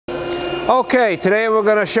Okay, today we're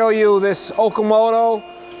going to show you this Okamoto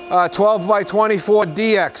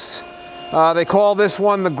 1224Dx. They call this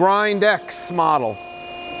one the Grind X model,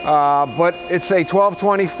 but it's a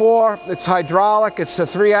 1224. It's hydraulic. It's a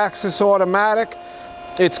 3-axis automatic.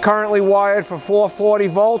 It's currently wired for 440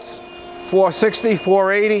 volts, 460,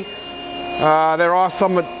 480. There are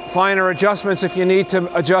some finer adjustments if you need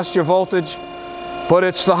to adjust your voltage, but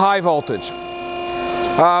it's the high voltage.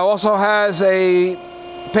 Also has a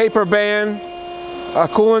paper band, a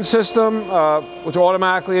coolant system, which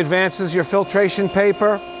automatically advances your filtration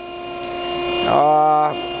paper.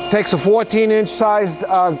 Takes a 14-inch sized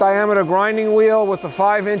diameter grinding wheel with a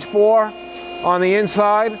 5-inch bore on the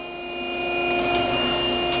inside.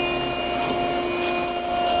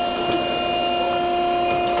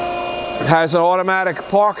 It has an automatic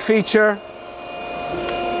park feature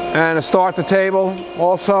and a start the table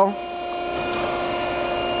also.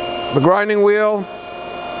 The grinding wheel,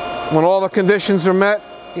 when all the conditions are met,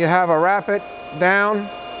 you have a wrap it down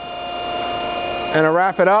and a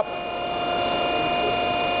wrap it up.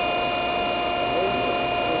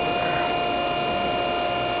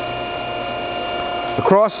 The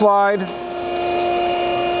cross slide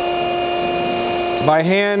by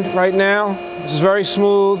hand right now. This is very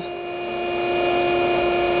smooth.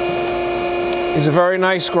 These are very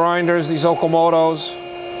nice grinders, these Okamotos,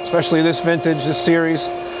 especially this vintage, this series.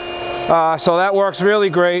 So that works really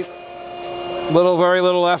great. Very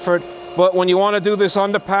little effort. But when you want to do this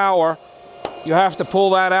under power, you have to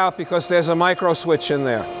pull that out because there's a micro switch in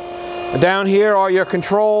there. And down here are your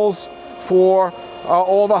controls for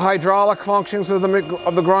all the hydraulic functions of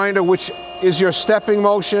the grinder, which is your stepping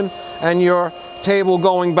motion and your table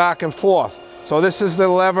going back and forth. So this is the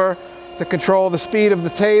lever to control the speed of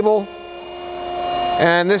the table.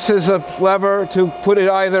 And this is a lever to put it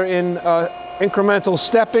either in incremental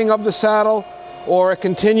stepping of the saddle or a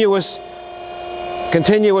continuous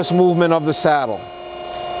movement of the saddle.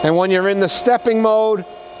 And when you're in the stepping mode,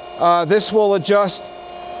 this will adjust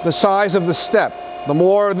the size of the step. The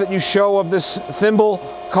more that you show of this thimble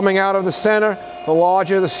coming out of the center, the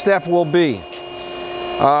larger the step will be.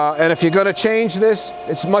 And if you're going to change this,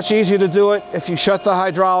 it's much easier to do it if you shut the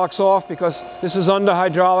hydraulics off, because this is under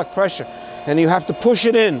hydraulic pressure and you have to push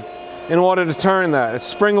it in order to turn that. It's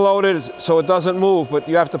spring loaded so it doesn't move, but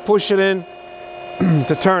you have to push it in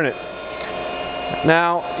to turn it.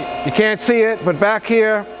 Now, you can't see it, but back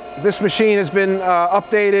here, this machine has been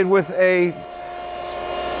updated with a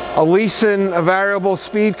Leeson variable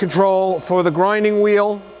speed control for the grinding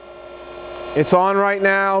wheel. It's on right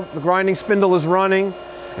now. The grinding spindle is running.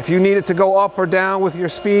 If you need it to go up or down with your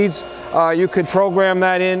speeds, you could program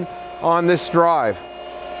that in on this drive.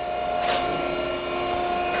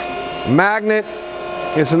 Magnet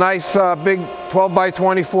is a nice big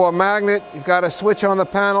 12x24 magnet. You've got a switch on the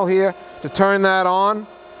panel here to turn that on,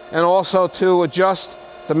 and also to adjust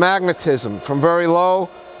the magnetism from very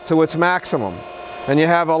low to its maximum. And you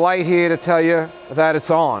have a light here to tell you that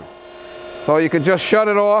it's on. So you can just shut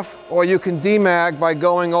it off, or you can demag by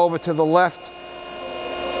going over to the left,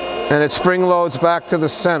 and it spring loads back to the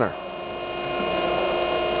center.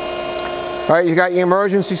 All right, you got your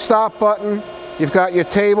emergency stop button. You've got your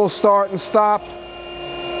table start and stop.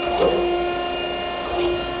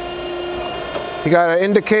 You got an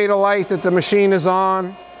indicator light that the machine is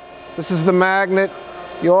on. This is the magnet.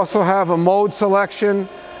 You also have a mode selection,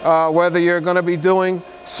 whether you're going to be doing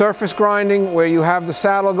surface grinding, where you have the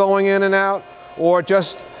saddle going in and out, or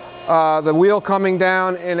just the wheel coming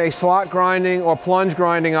down in a slot grinding or plunge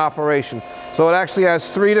grinding operation. So it actually has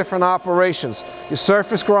 3 different operations. Your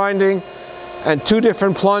surface grinding and 2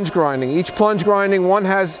 different plunge grinding. Each plunge grinding, one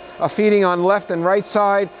has a feeding on left and right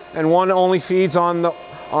side, and one only feeds on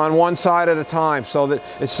one side at a time, so that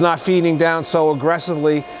it's not feeding down so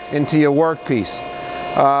aggressively into your workpiece.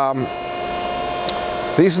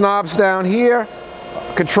 These knobs down here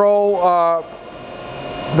control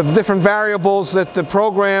the different variables that the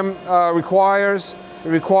program requires. It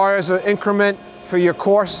requires an increment for your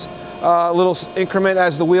coarse, little increment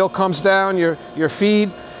as the wheel comes down, your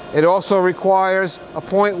feed. It also requires a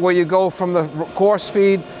point where you go from the coarse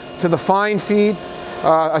feed to the fine feed,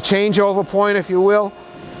 a changeover point, if you will,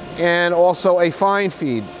 and also a fine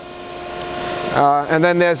feed. And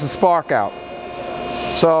then there's the spark out.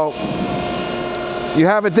 So you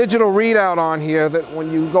have a digital readout on here that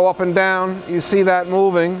when you go up and down, you see that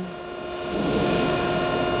moving.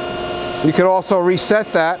 You could also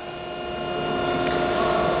reset that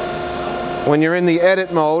when you're in the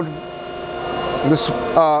edit mode. This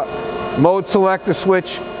mode selector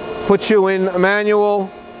switch puts you in manual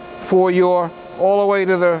for your all the way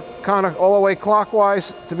to the all the way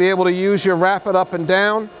clockwise to be able to use your wrap it up and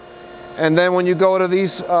down, And then when you go to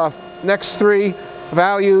these next three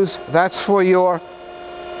values, that's for your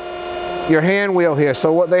hand wheel here.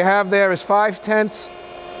 So what they have there is 5/10,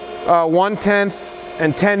 1/10,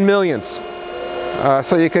 and 10 millionths.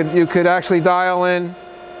 So you could actually dial in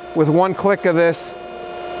with one click of this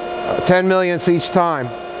 10 millionths each time.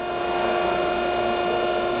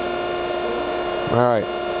 All right.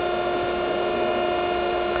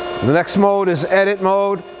 The next mode is edit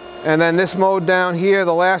mode. And then this mode down here,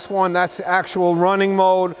 the last one, that's the actual running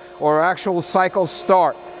mode or actual cycle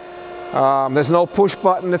start. There's no push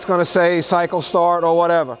button that's going to say cycle start or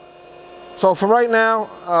whatever. So for right now,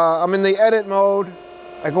 I'm in the edit mode.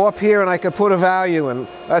 I go up here and I could put a value in.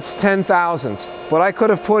 That's 10 thousandths. But I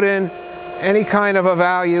could have put in any kind of a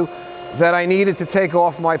value that I needed to take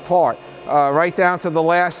off my part, right down to the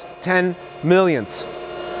last 10 millionths.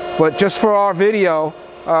 But just for our video,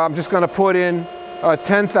 I'm just going to put in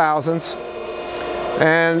 10 thousandths.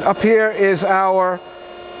 And up here is our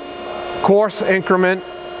coarse increment.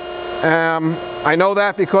 I know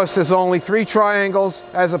that because there's only 3 triangles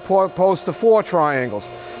as opposed to 4 triangles.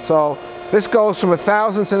 So this goes from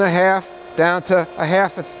 1/1000 down to a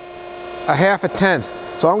half a tenth.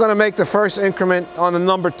 So I'm going to make the first increment on the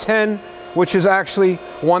number 10, which is actually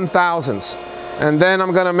 1/1000ths. And then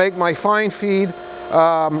I'm going to make my fine feed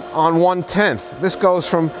on 1/10. This goes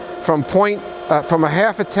from a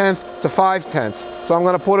half a tenth to 5/10. So I'm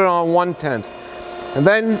going to put it on 1/10. And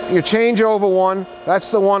then your changeover one, that's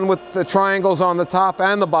the one with the triangles on the top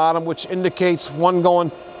and the bottom, which indicates one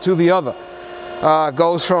going to the other.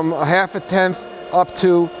 Goes from a half a tenth up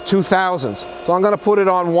to 2/1000ths. So I'm going to put it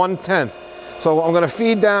on 1/10. So I'm going to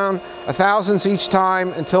feed down 1/1000ths each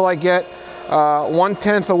time until I get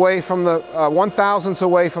 1/10 away from the 1/1000ths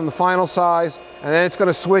away from the final size, and then it's going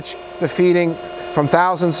to switch to feeding from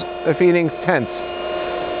thousandths to feeding tenths.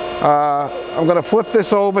 I'm going to flip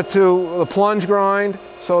this over to the plunge grind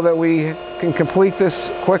so that we can complete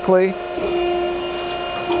this quickly.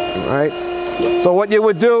 All right. So what you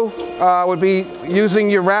would do would be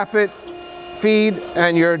using your rapid feed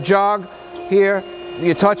and your jog here.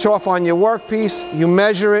 You touch off on your workpiece, you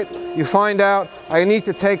measure it, you find out I need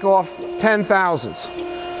to take off 10 thousandths.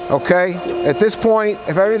 Okay? At this point,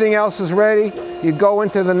 if everything else is ready, you go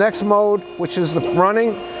into the next mode, which is the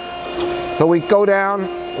running. So we go down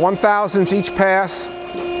 1/1000ths each pass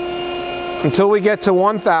until we get to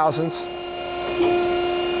 1/1000ths.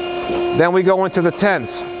 Then we go into the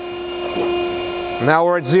tenths. Now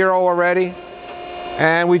we're at 0 already.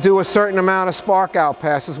 And we do a certain amount of spark out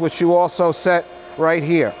passes, which you also set right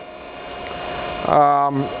here.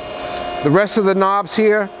 The rest of the knobs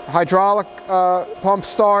here, hydraulic pump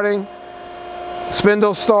starting,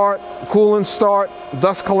 spindle start, coolant start,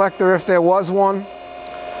 dust collector if there was one.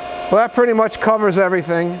 Well, that pretty much covers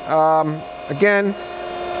everything. Again,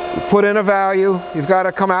 you put in a value. You've got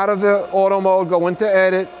to come out of the auto mode, go into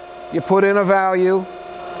edit. You put in a value.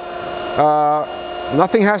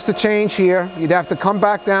 Nothing has to change here. You'd have to come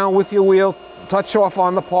back down with your wheel, touch off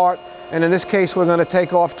on the part, and in this case we're going to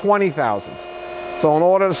take off 20 thousandths. So in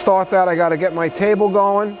order to start that, I got to get my table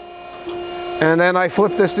going, and then I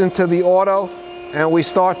flip this into the auto, and we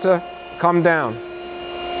start to come down,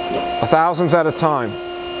 1/1000ths at a time.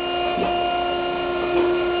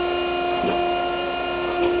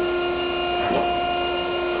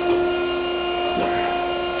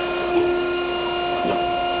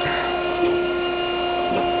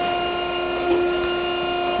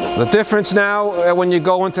 The difference now when you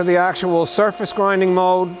go into the actual surface grinding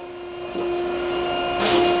mode,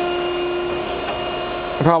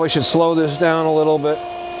 I probably should slow this down a little bit.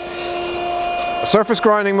 Surface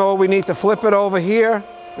grinding mode, we need to flip it over here.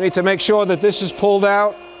 We need to make sure that this is pulled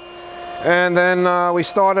out, and then we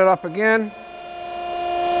start it up again.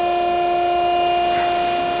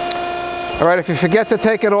 All right, if you forget to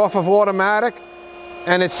take it off of automatic,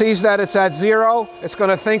 and it sees that it's at 0, it's going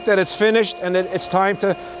to think that it's finished and it's time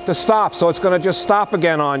to stop. So it's going to just stop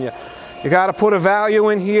again on you. You got to put a value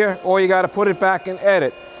in here, or you got to put it back in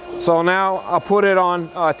edit. So now I'll put it on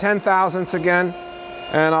 10 thousandths again,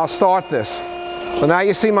 and I'll start this. So now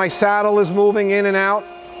you see my saddle is moving in and out.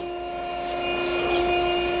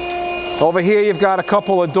 Over here you've got a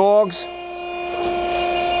couple of dogs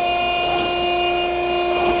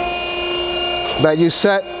that you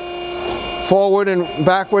set forward and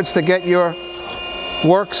backwards to get your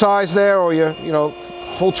work size there, or your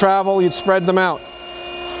full travel. You'd spread them out.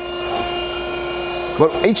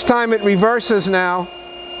 But each time it reverses now,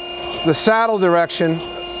 the saddle direction,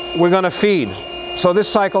 we're going to feed. So this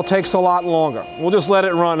cycle takes a lot longer. We'll just let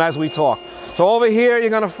it run as we talk. So over here you're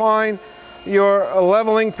going to find your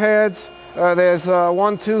leveling pads. There's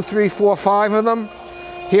 1, 2, 3, 4, 5 of them.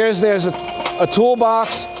 There's a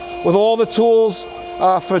toolbox with all the tools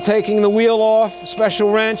for taking the wheel off,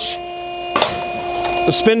 special wrench.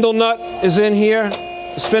 The spindle nut is in here.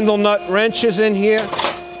 The spindle nut wrench is in here.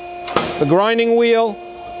 The grinding wheel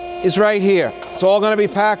is right here. It's all going to be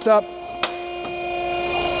packed up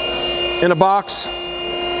in a box.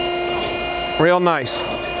 Real nice.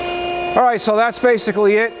 All right, so that's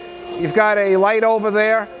basically it. You've got a light over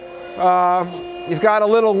there. You've got a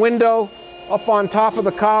little window up on top of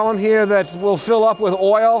the column here that will fill up with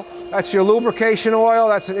oil. That's your lubrication oil.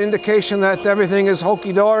 That's an indication that everything is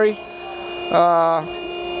hunky-dory.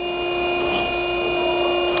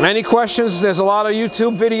 Any questions? There's a lot of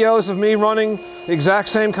YouTube videos of me running the exact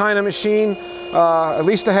same kind of machine, at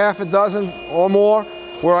least a half a dozen or more,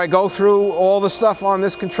 where I go through all the stuff on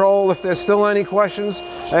this control. If there's still any questions,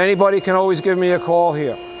 anybody can always give me a call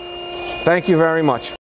here. Thank you very much.